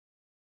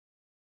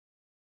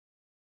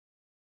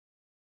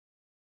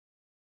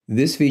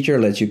This feature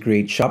lets you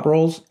create shop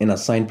roles and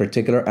assign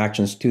particular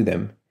actions to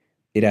them.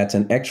 It adds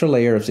an extra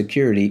layer of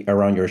security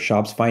around your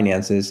shop's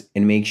finances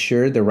and makes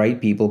sure the right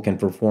people can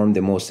perform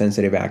the most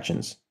sensitive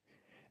actions.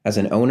 As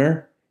an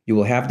owner, you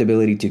will have the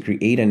ability to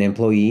create an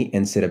employee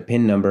and set a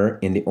PIN number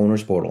in the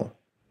owner's portal.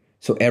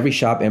 So every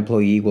shop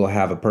employee will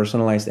have a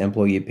personalized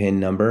employee PIN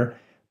number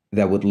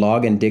that would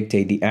log and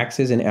dictate the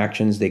access and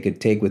actions they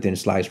could take within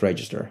Slice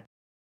Register.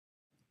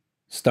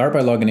 Start by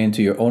logging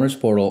into your owner's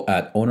portal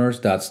at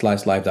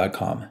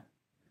owners.slicelive.com.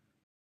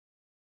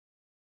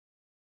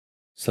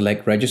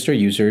 Select Register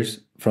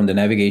Users from the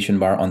navigation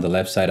bar on the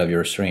left side of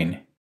your screen.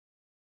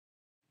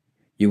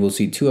 You will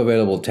see two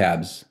available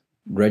tabs,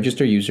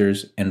 Register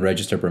Users and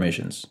Register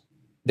Permissions.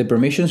 The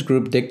Permissions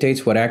group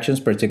dictates what actions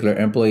particular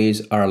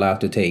employees are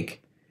allowed to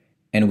take,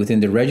 and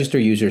within the Register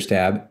Users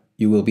tab,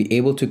 you will be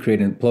able to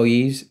create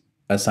employees,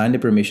 assign the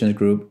Permissions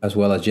group, as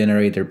well as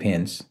generate their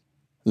PINs.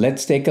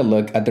 Let's take a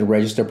look at the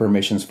Register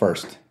Permissions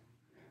first.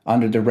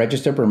 Under the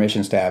Register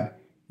Permissions tab,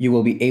 you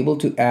will be able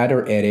to add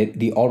or edit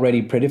the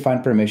already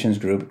predefined permissions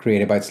group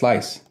created by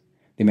Slice,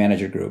 the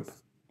Manager group.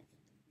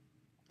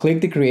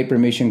 Click the Create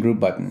Permission Group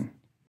button.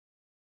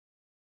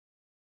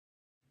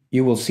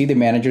 You will see the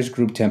Manager's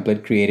group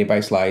template created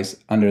by Slice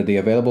under the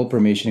Available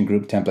Permission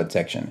Group Template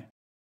section.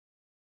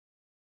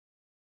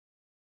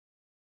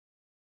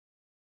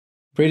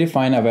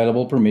 Predefined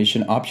available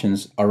permission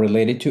options are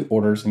related to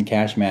orders and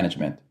cash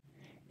management.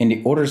 In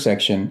the Order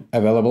section,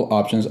 available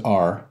options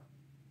are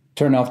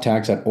Turn off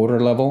tax at order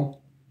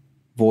level,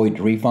 Void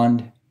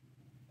refund,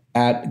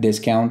 Add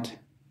discount,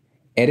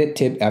 Edit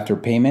tip after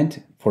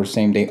payment for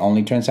same-day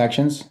only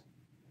transactions,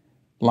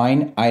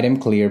 Line item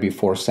clear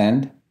before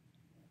send,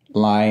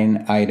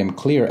 Line item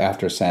clear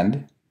after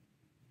send,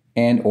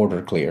 and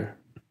Order clear.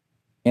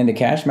 In the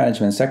Cash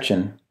Management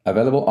section,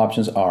 available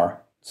options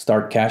are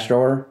Start Cash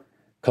Drawer,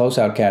 Close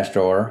out Cash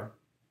Drawer,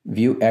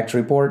 View X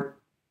Report,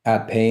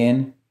 Add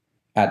Pay-in,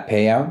 Add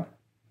Payout,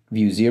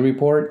 View Z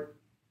Report,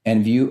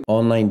 and View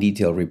Online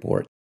Detail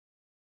Report.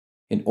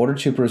 In order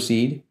to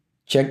proceed,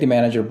 check the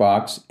Manager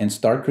box and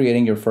start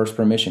creating your first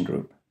permission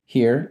group.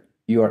 Here,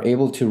 you are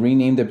able to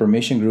rename the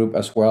permission group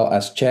as well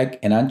as check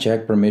and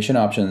uncheck permission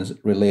options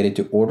related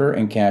to order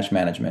and cash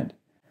management.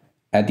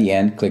 At the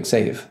end, click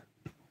Save.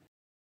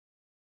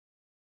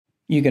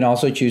 You can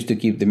also choose to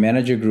keep the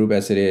Manager group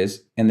as it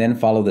is and then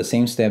follow the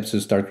same steps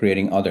to start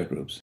creating other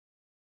groups.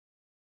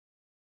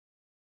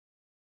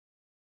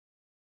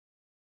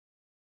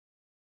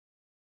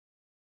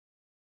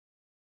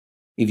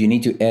 If you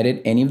need to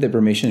edit any of the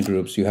permission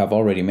groups you have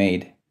already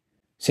made,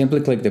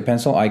 simply click the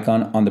pencil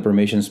icon on the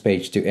permissions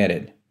page to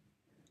edit.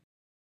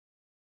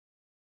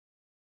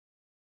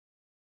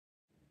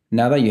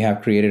 Now that you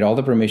have created all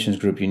the permissions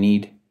group you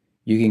need,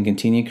 you can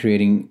continue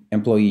creating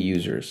employee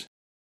users.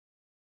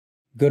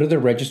 Go to the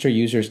Register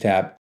Users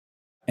tab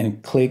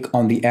and click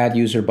on the Add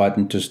User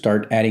button to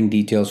start adding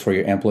details for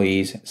your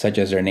employees, such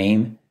as their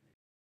name,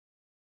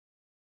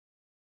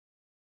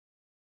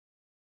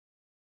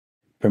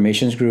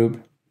 permissions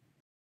group,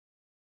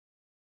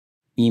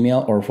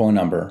 email or phone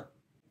number.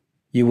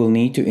 You will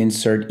need to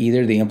insert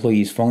either the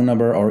employee's phone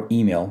number or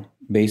email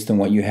based on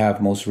what you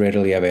have most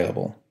readily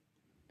available.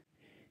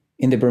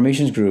 In the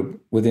permissions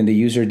group within the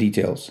user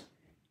details,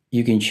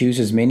 you can choose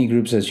as many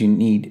groups as you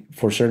need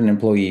for certain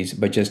employees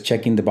by just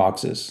checking the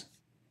boxes.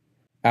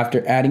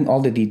 After adding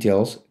all the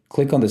details,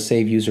 click on the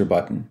Save User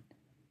button.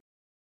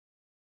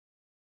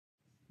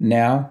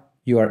 Now,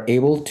 you are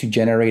able to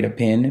generate a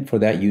PIN for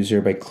that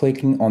user by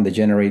clicking on the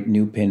Generate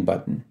New PIN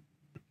button.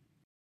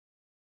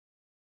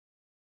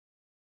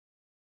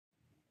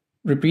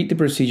 Repeat the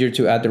procedure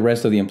to add the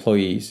rest of the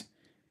employees.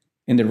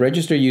 In the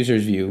Register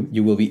Users view,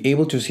 you will be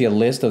able to see a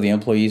list of the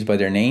employees by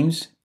their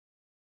names,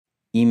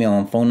 email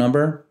and phone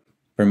number,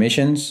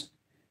 permissions,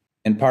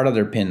 and part of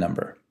their PIN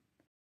number.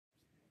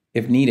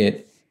 If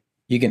needed,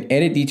 you can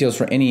edit details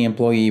for any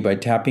employee by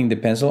tapping the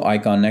pencil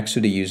icon next to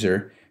the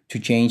user to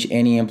change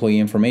any employee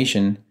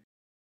information,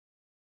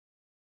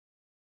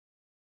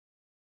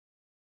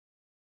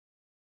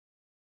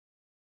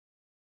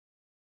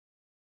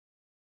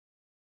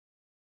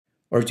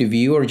 or to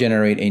view or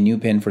generate a new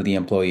PIN for the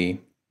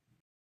employee.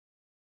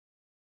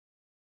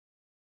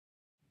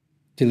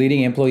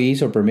 Deleting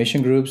employees or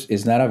permission groups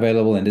is not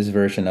available in this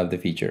version of the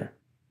feature.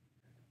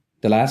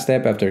 The last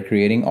step after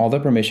creating all the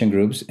permission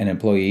groups and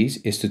employees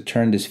is to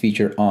turn this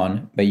feature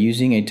on by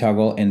using a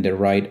toggle in the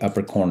right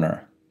upper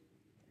corner.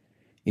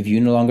 If you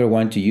no longer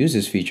want to use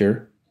this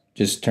feature,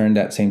 just turn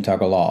that same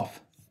toggle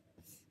off.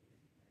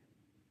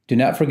 Do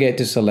not forget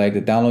to select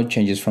the Download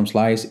Changes from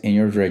Slice in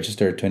your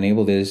register to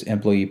enable this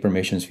employee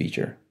permissions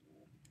feature.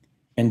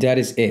 And that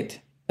is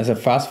it. As a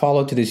fast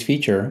follow to this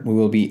feature, we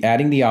will be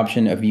adding the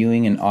option of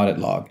viewing an audit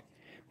log,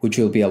 which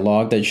will be a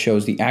log that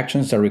shows the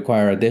actions that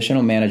require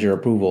additional manager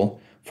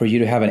approval for you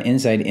to have an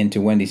insight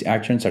into when these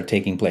actions are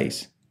taking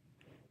place.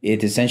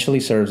 It essentially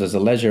serves as a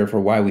ledger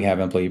for why we have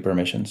employee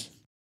permissions.